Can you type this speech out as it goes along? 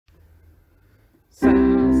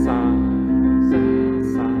Southside,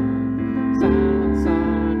 Southside,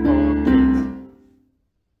 Southside for kids.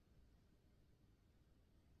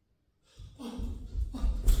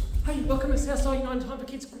 Hey, welcome to Southside 9 Time for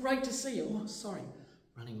Kids. Great to see you. Oh, sorry,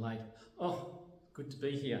 running late. Oh, good to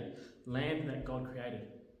be here. Land that God created.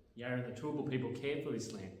 Yarra and the Turrbal people care for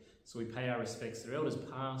this land, so we pay our respects to their elders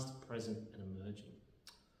past, present and emerging.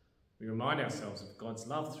 We remind ourselves of God's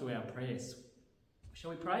love through our prayers.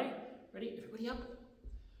 Shall we pray? Ready? Everybody up?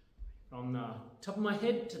 From the top of my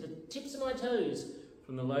head to the tips of my toes,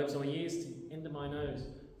 from the lobes of my ears to the end of my nose,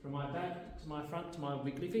 from my back to my front to my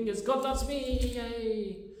wiggly fingers. God loves me!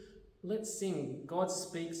 Yay! Let's sing. God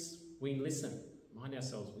speaks, we listen. Remind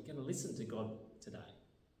ourselves, we're going to listen to God today.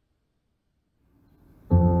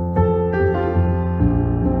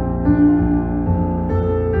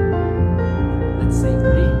 Let's sing.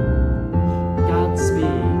 Ready? God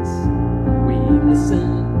speaks, we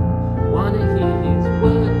listen. Wanna hear His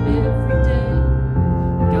word every day.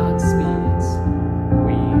 God speaks,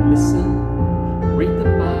 we listen. Read the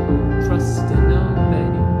Bible, trust and obey.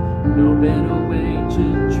 No better way to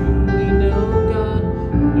truly know God.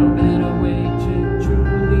 No better way to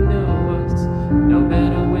truly know us. No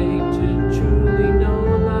better way to truly know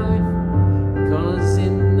life. 'Cause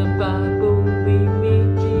in the Bible we meet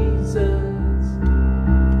Jesus.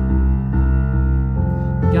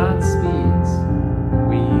 God speaks,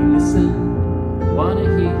 we listen. Wanna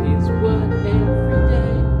hear His word every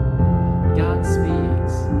day. God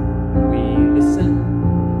speaks, we listen.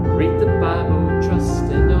 Read the Bible, trust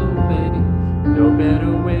and obey. No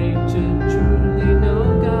better way to truly know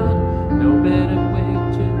God. No better way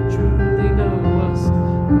to truly know us.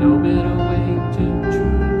 No better way to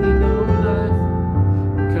truly know life.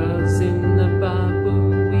 'Cause in the Bible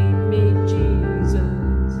we meet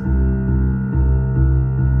Jesus.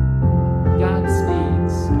 God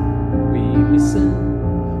speaks, we listen.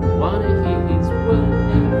 Wanna hear His word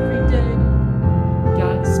every day.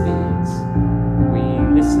 God speaks, we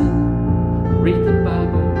listen. Read the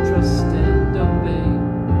Bible, trust and obey.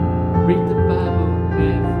 Read the Bible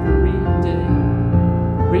every day.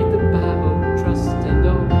 Read the Bible, trust and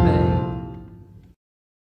obey.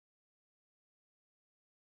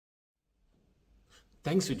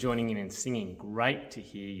 Thanks for joining in and singing. Great to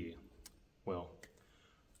hear you. Well,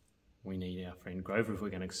 we need our friend Grover if we're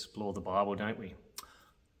going to explore the Bible, don't we?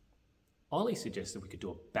 Ollie suggested we could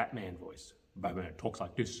do a Batman voice. Batman talks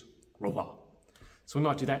like this. Grover. So we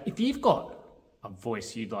might do that. If you've got a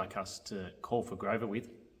voice you'd like us to call for Grover with,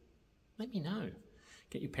 let me know.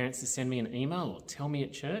 Get your parents to send me an email or tell me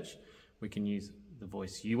at church. We can use the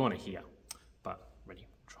voice you want to hear. But ready?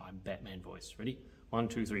 Try Batman voice. Ready? 1,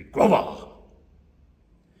 2, 3. Grover!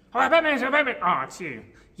 Hi, Batman! Batman! Oh, it's you.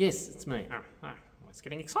 Yes, it's me. I was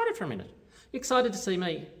getting excited for a minute. You excited to see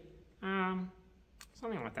me?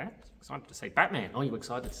 Something like that. Excited to see Batman. Oh, you're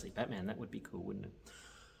excited to see Batman. That would be cool, wouldn't it?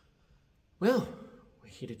 Well, we're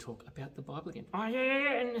here to talk about the Bible again. Oh,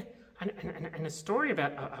 yeah. And a story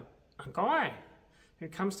about a guy who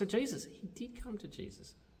comes to Jesus. He did come to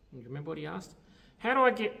Jesus. And you remember what he asked? How do I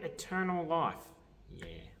get eternal life?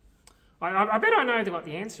 Yeah. I bet I know what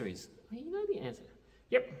the answer is. Oh, you know the answer.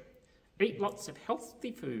 Yep. Eat lots of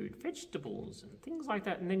healthy food, vegetables and things like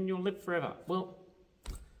that, and then you'll live forever. Well,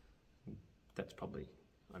 that's probably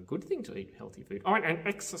a good thing to eat healthy food. Oh, and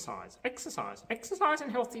exercise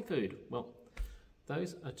and healthy food. Well,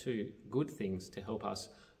 those are two good things to help us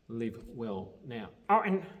live well now. Oh,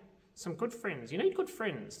 and some good friends. You need good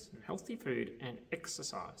friends, healthy food and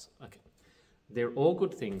exercise. Okay, they're all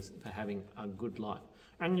good things for having a good life.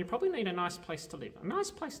 And you probably need a nice place to live. A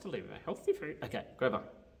nice place to live, a healthy food. Okay, Grover.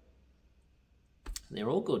 They're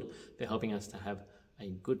all good for helping us to have a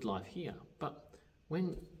good life here. But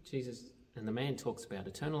when Jesus and the man talks about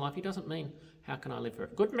eternal life, he doesn't mean, how can I live for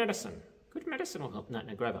it? Good medicine. Good medicine will help. No,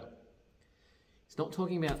 Grover. He's not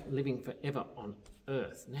talking about living forever on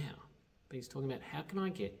earth now, but he's talking about how can I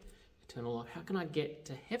get eternal life? How can I get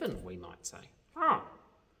to heaven, we might say. Oh,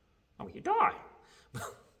 you die.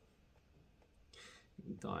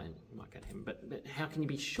 You die and you might go to heaven, but how can you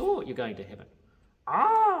be sure you're going to heaven?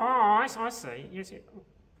 Oh, I see. Yes.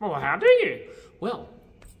 Well, how do you? Well,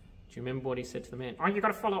 do you remember what he said to the man? Oh, you've got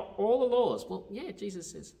to follow all the laws. Well, yeah, Jesus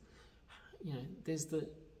says, there's the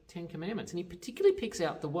 10 Commandments, and he particularly picks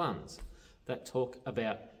out the ones that talk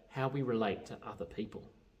about how we relate to other people.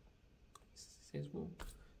 He says, well,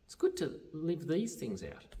 it's good to live these things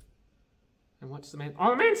out. And what's the man?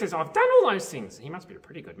 Oh, the man says, I've done all those things. He must be a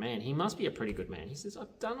pretty good man. He must be a pretty good man. He says,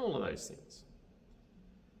 I've done all of those things.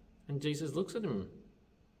 And Jesus looks at him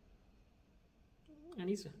and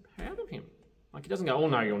he's proud of him. Like he doesn't go, oh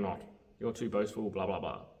no, you're not. You're too boastful, blah, blah,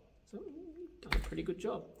 blah. So done a pretty good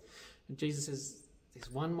job. And Jesus says, there's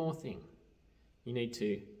one more thing. You need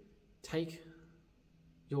to take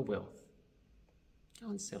your wealth, go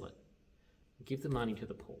and sell it, and give the money to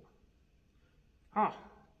the poor. Oh,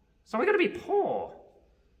 so we're going to be poor.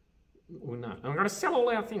 Well, no. I'm going to sell all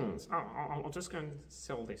our things. Oh, I'll just go and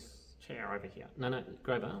sell this chair over here. No,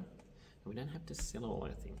 Grover, we don't have to sell all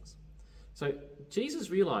our things. So Jesus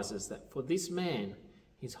realises that for this man,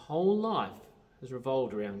 his whole life has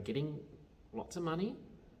revolved around getting lots of money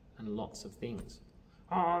and lots of things.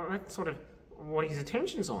 Oh, that's sort of what his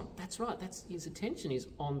attention's on. That's right. His attention is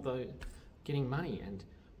on getting money and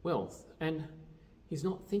wealth. And he's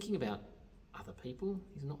not thinking about other people.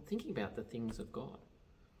 He's not thinking about the things of God.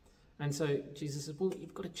 And so Jesus says, well,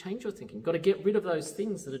 you've got to change your thinking. You've got to get rid of those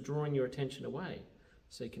things that are drawing your attention away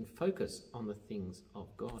so you can focus on the things of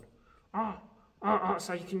God.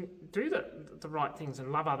 So you can do the right things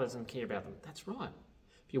and love others and care about them. That's right.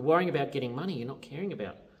 If you're worrying about getting money, you're not caring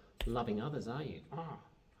about loving others, are you? Oh,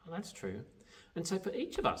 That's true. And so for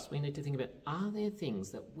each of us, we need to think about, are there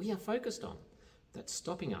things that we are focused on that's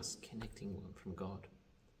stopping us connecting from God?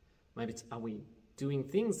 Maybe are we doing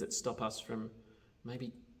things that stop us from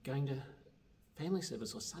maybe going to family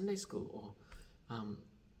service or Sunday school or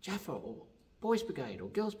Jaffa or Boys Brigade or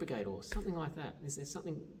Girls Brigade or something like that? Is there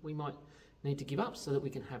something we might need to give up so that we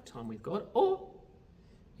can have time with God? Or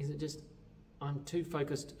is it just, I'm too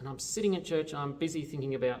focused and I'm sitting at church, I'm busy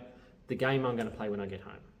thinking about the game I'm going to play when I get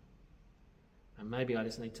home? And maybe I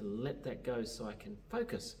just need to let that go so I can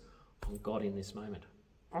focus on God in this moment.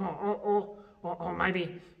 Or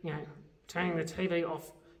maybe, turning the TV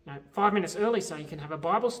off 5 minutes early so you can have a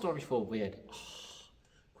Bible story Before bed.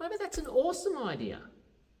 Maybe that's an awesome idea.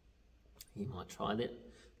 You might try that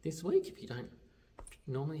this week if you don't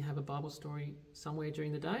normally have a Bible story somewhere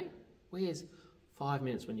during the day. Where's 5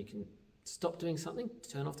 minutes when you can stop doing something,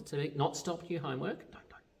 turn off the TV, not stop your homework.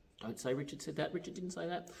 Don't say Richard said that, Richard didn't say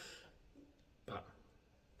that. But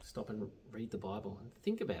stop and read the Bible and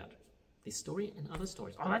think about this story and other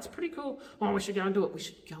stories. Oh, that's pretty cool. Oh, we should go and do it. We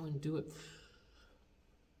should go and do it.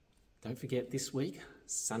 Don't forget, this week,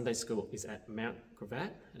 Sunday school is at Mount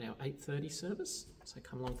Gravatt at our 8:30 service, so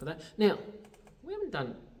come along for that. Now, we haven't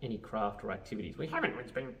done any craft or activities. We haven't.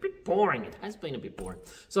 It's been a bit boring. It has been a bit boring.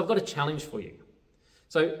 So I've got a challenge for you.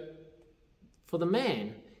 So for the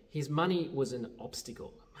man, his money was an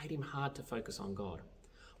obstacle. It made him hard to focus on God.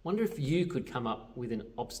 Wonder if you could come up with an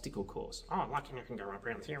obstacle course. Oh, like I can go up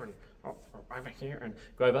around here and over here and...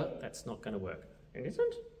 Grover, that's not going to work. It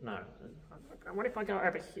isn't? No. What if I go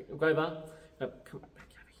over here? Grover, come back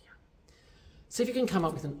over here. See if you can come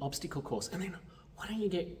up with an obstacle course. And then why don't you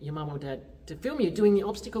get your mum or dad to film you doing the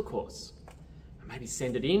obstacle course? And maybe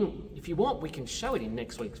send it in. If you want, we can show it in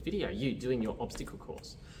next week's video, you doing your obstacle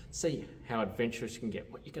course. See how adventurous you can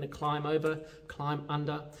get. What you're going to climb over, climb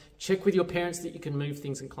under. Check with your parents that you can move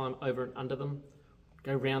things and climb over and under them.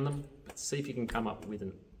 Go round them. But see if you can come up with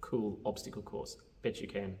a cool obstacle course. Bet you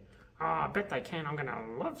can. Oh, I bet they can. I'm going to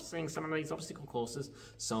love seeing some of these obstacle courses.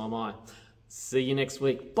 So am I. See you next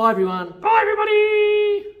week. Bye, everyone. Bye,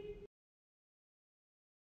 everybody.